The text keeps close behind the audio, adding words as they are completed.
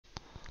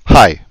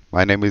Hi,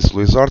 my name is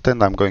Luís Horta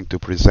and I'm going to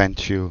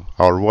present you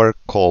our work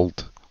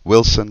called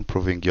WhylSon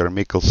Proving Your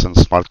Michelson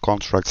Smart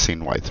Contracts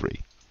in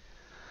Why3.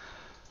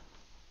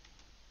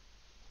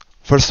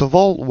 First of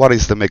all, what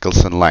is the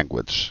Michelson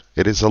language?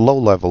 It is a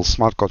low-level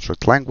smart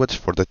contract language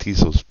for the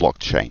Tezos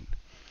blockchain.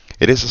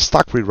 It is a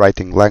stack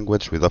rewriting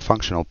language with a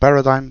functional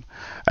paradigm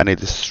and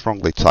it is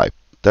strongly typed.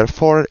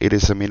 Therefore, it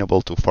is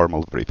amenable to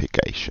formal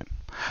verification.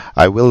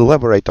 I will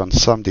elaborate on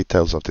some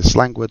details of this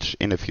language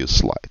in a few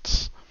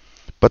slides.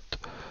 But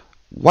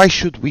why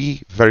should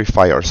we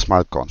verify our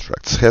smart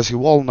contracts? As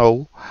you all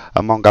know,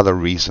 among other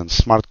reasons,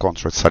 smart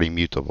contracts are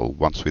immutable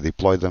once we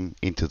deploy them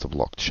into the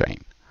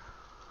blockchain.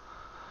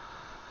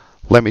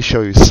 Let me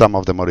show you some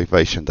of the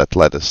motivation that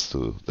led us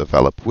to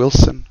develop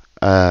WhylSon.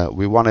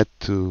 We wanted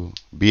to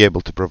be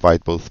able to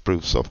provide both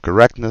proofs of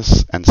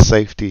correctness and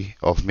safety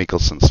of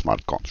Michelson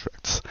smart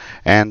contracts.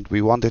 And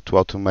we wanted to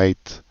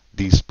automate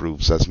these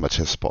proofs as much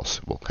as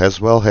possible, as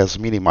well as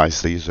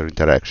minimize the user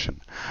interaction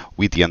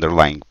with the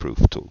underlying proof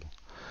tool.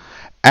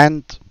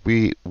 And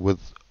we would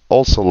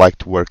also like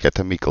to work at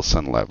a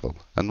Michelson level.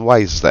 And why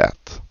is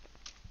that?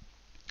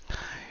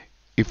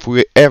 If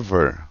we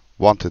ever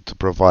wanted to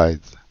provide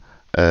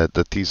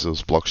the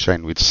Tezos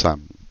blockchain with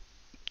some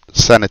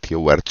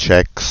sanity-aware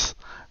checks,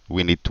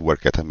 we need to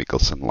work at a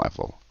Michelson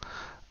level.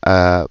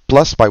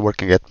 Plus, by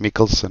working at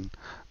Michelson,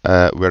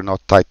 we're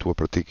not tied to a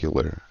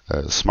particular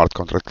smart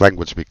contract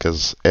language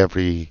because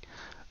every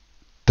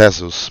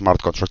Tezos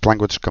smart contract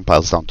language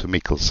compiles down to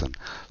Michelson,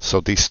 so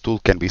this tool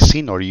can be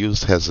seen or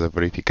used as a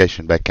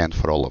verification backend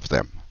for all of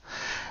them.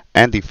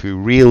 And if we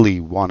really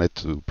wanted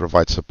to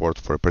provide support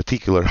for a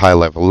particular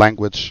high-level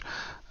language,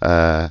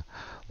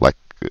 like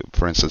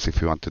for instance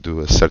if we want to do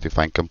a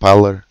certifying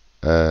compiler,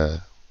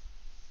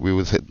 we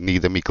would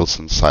need a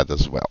Michelson side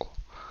as well.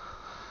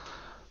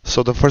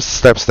 So the first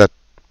steps that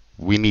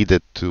we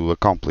needed to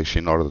accomplish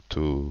in order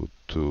to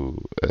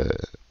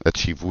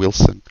achieve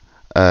WhylSon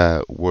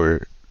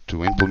were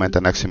to implement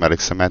an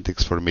axiomatic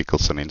semantics for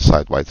Michelson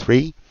inside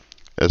Why3,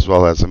 as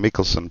well as a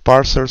Michelson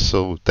parser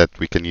so that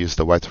we can use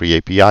the Why3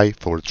 API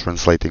for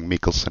translating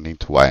Michelson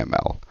into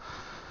YML.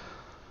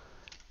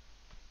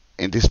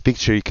 In this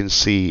picture you can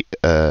see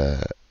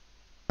a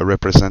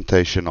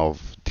representation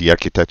of the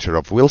architecture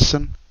of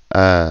WhylSon.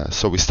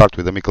 So we start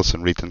with a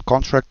Michelson written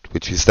contract,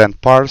 which is then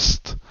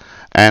parsed,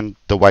 and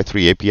the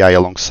Why3 API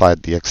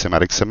alongside the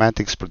axiomatic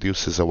semantics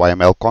produces a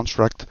YML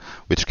contract,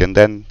 which can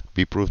then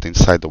be proved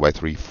inside the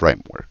Why3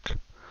 framework.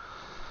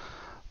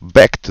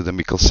 Back to the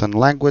Michelson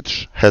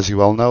language, as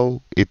you all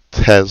know, it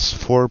has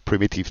 4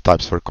 primitive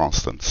types for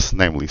constants,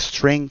 namely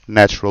string,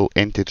 natural,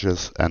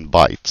 integers, and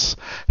bytes.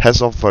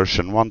 As of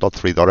version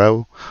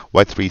 1.3.0,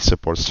 Why3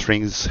 supports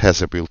strings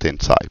as a built-in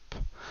type.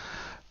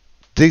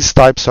 These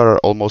types are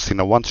almost in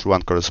a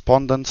one-to-one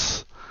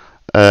correspondence,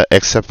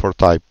 except for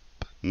type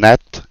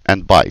net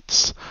and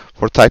bytes.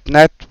 For type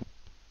net,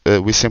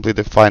 we simply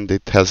defined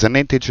it as an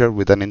integer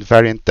with an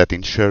invariant that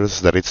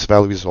ensures that its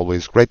value is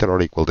always greater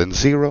or equal than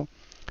 0.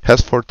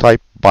 As for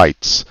type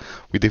bytes,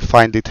 we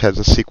defined it as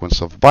a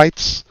sequence of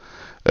bytes,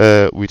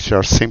 which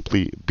are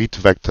simply bit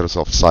vectors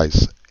of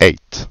size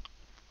 8.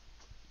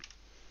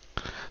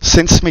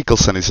 Since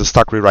Michelson is a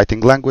stack rewriting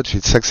language,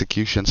 its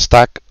execution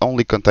stack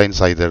only contains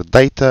either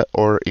data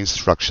or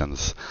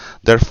instructions.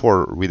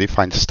 Therefore, we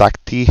define stack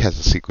T as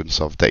a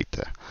sequence of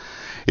data.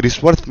 It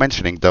is worth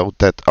mentioning, though,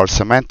 that our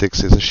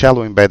semantics is a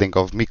shallow embedding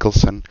of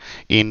Michelson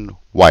in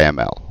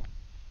YML.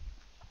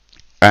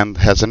 And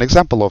as an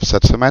example of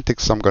such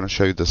semantics, I'm going to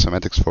show you the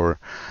semantics for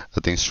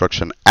the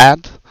instruction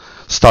add,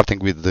 starting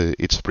with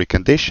its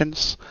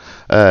preconditions.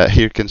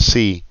 Here you can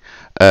see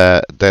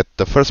that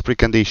the first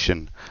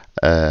precondition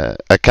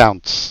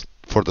accounts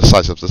for the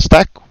size of the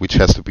stack, which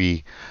has to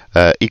be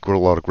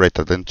equal or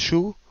greater than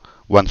 2,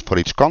 one for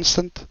each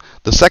constant.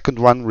 The second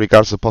one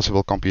regards the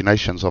possible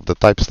combinations of the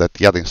types that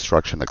the add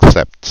instruction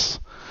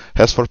accepts.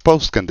 As for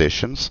post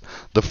conditions,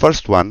 the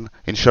first one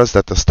ensures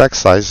that the stack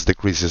size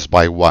decreases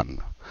by 1.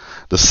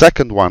 The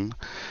second one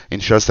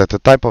ensures that the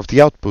type of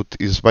the output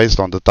is based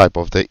on the type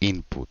of the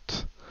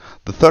input.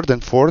 The third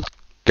and fourth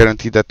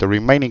guarantee that the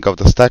remaining of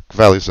the stack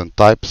values and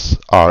types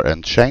are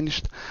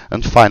unchanged.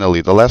 And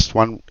finally, the last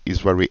one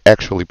is where we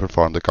actually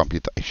perform the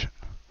computation.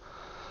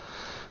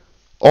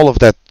 All of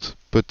that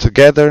put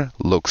together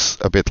looks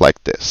a bit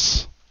like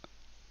this.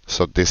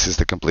 So this is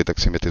the complete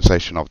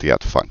axiomatization of the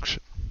add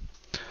function.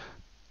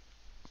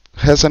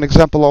 As an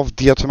example of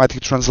the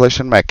automatic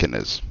translation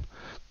mechanism,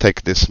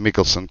 take this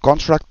Michelson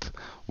contract,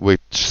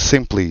 which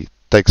simply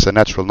takes a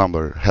natural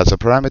number as a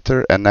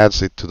parameter and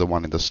adds it to the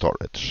one in the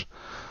storage.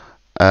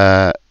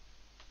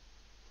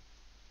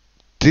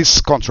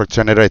 This contract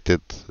generated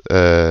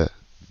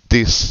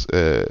this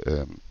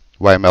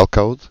YML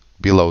code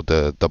below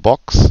the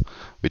box,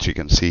 which you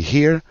can see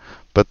here,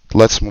 but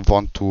let's move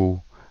on to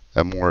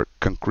a more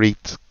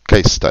concrete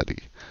case study,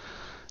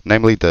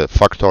 namely the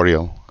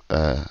factorial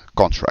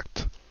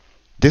contract.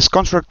 This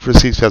construct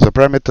receives as a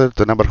parameter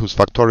the number whose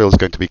factorial is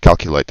going to be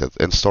calculated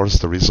and stores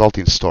the result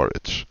in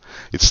storage.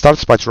 It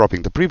starts by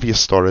dropping the previous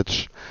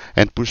storage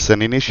and pushes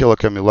an initial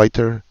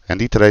accumulator,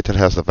 and iterator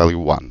has the value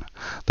 1.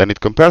 Then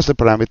it compares the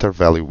parameter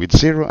value with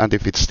 0, and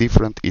if it's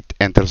different, it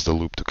enters the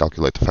loop to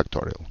calculate the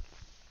factorial.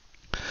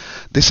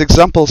 This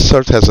example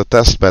served as a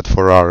testbed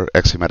for our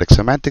axiomatic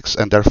semantics,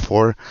 and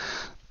therefore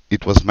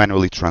it was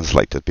manually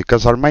translated,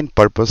 because our main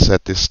purpose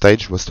at this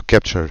stage was to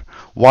capture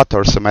what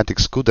our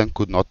semantics could and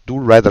could not do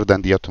rather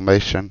than the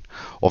automation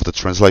of the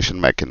translation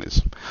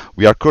mechanism.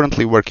 We are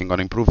currently working on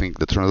improving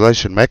the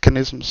translation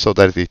mechanism so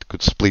that it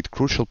could split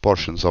crucial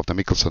portions of the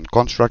Michelson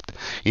construct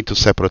into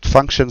separate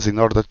functions in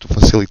order to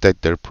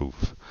facilitate their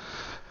proof.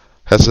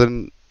 As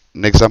an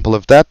example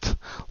of that,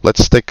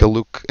 let's take a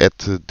look at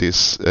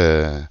this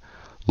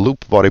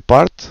loop body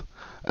part,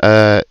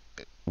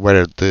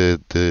 where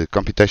the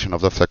computation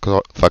of the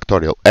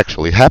factorial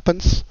actually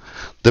happens.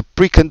 The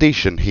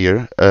precondition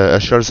here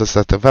assures us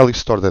that the value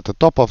stored at the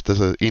top of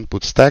the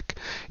input stack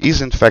is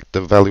in fact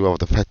the value of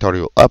the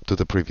factorial up to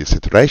the previous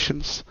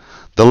iterations.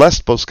 The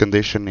last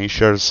postcondition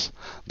ensures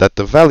that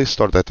the value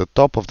stored at the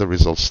top of the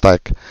result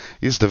stack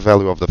is the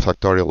value of the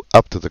factorial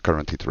up to the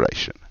current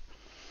iteration.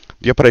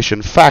 The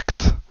operation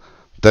fact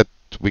that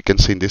we can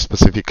see in this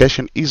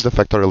specification is the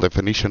factorial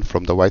definition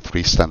from the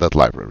Why3 standard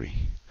library.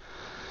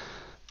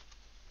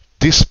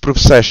 This proof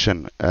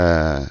session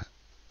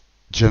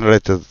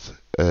generated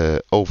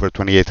over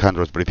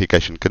 2800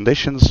 verification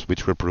conditions,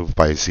 which were proved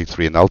by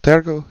Z3 and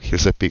Altergo.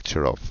 Here's a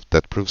picture of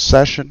that proof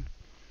session.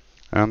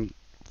 And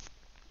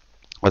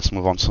let's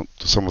move on to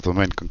some of the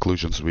main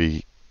conclusions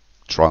we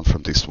drawn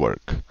from this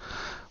work.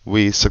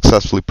 We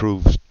successfully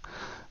proved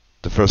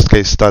the first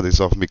case studies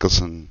of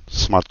Michelson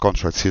smart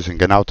contracts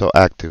using an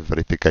auto-active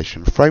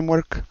verification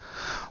framework.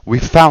 We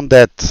found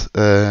that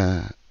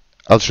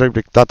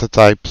algebraic data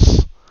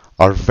types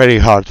are very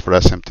hard for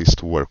SMTs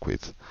to work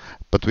with,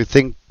 but we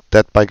think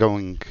that by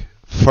going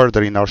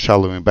further in our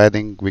shallow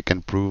embedding, we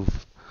can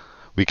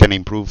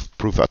improve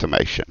proof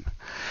automation.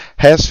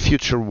 As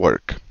future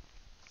work,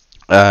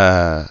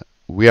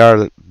 we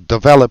are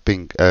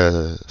developing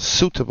a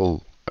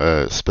suitable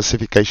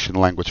specification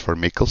language for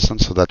Michelson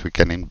so that we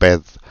can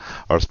embed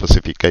our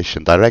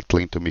specification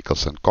directly into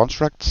Michelson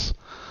constructs.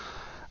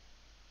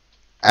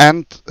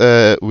 And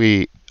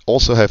we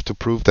also have to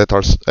prove that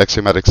our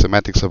axiomatic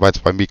semantics abides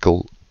by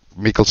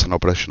Michelson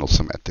operational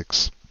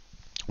semantics.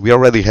 We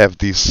already have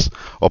these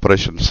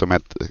operational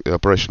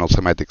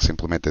semantics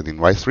implemented in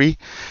Why3,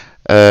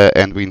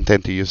 and we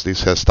intend to use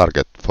this as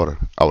target for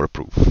our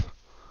proof.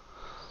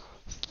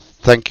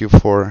 Thank you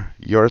for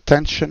your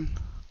attention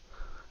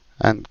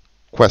and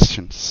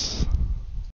questions.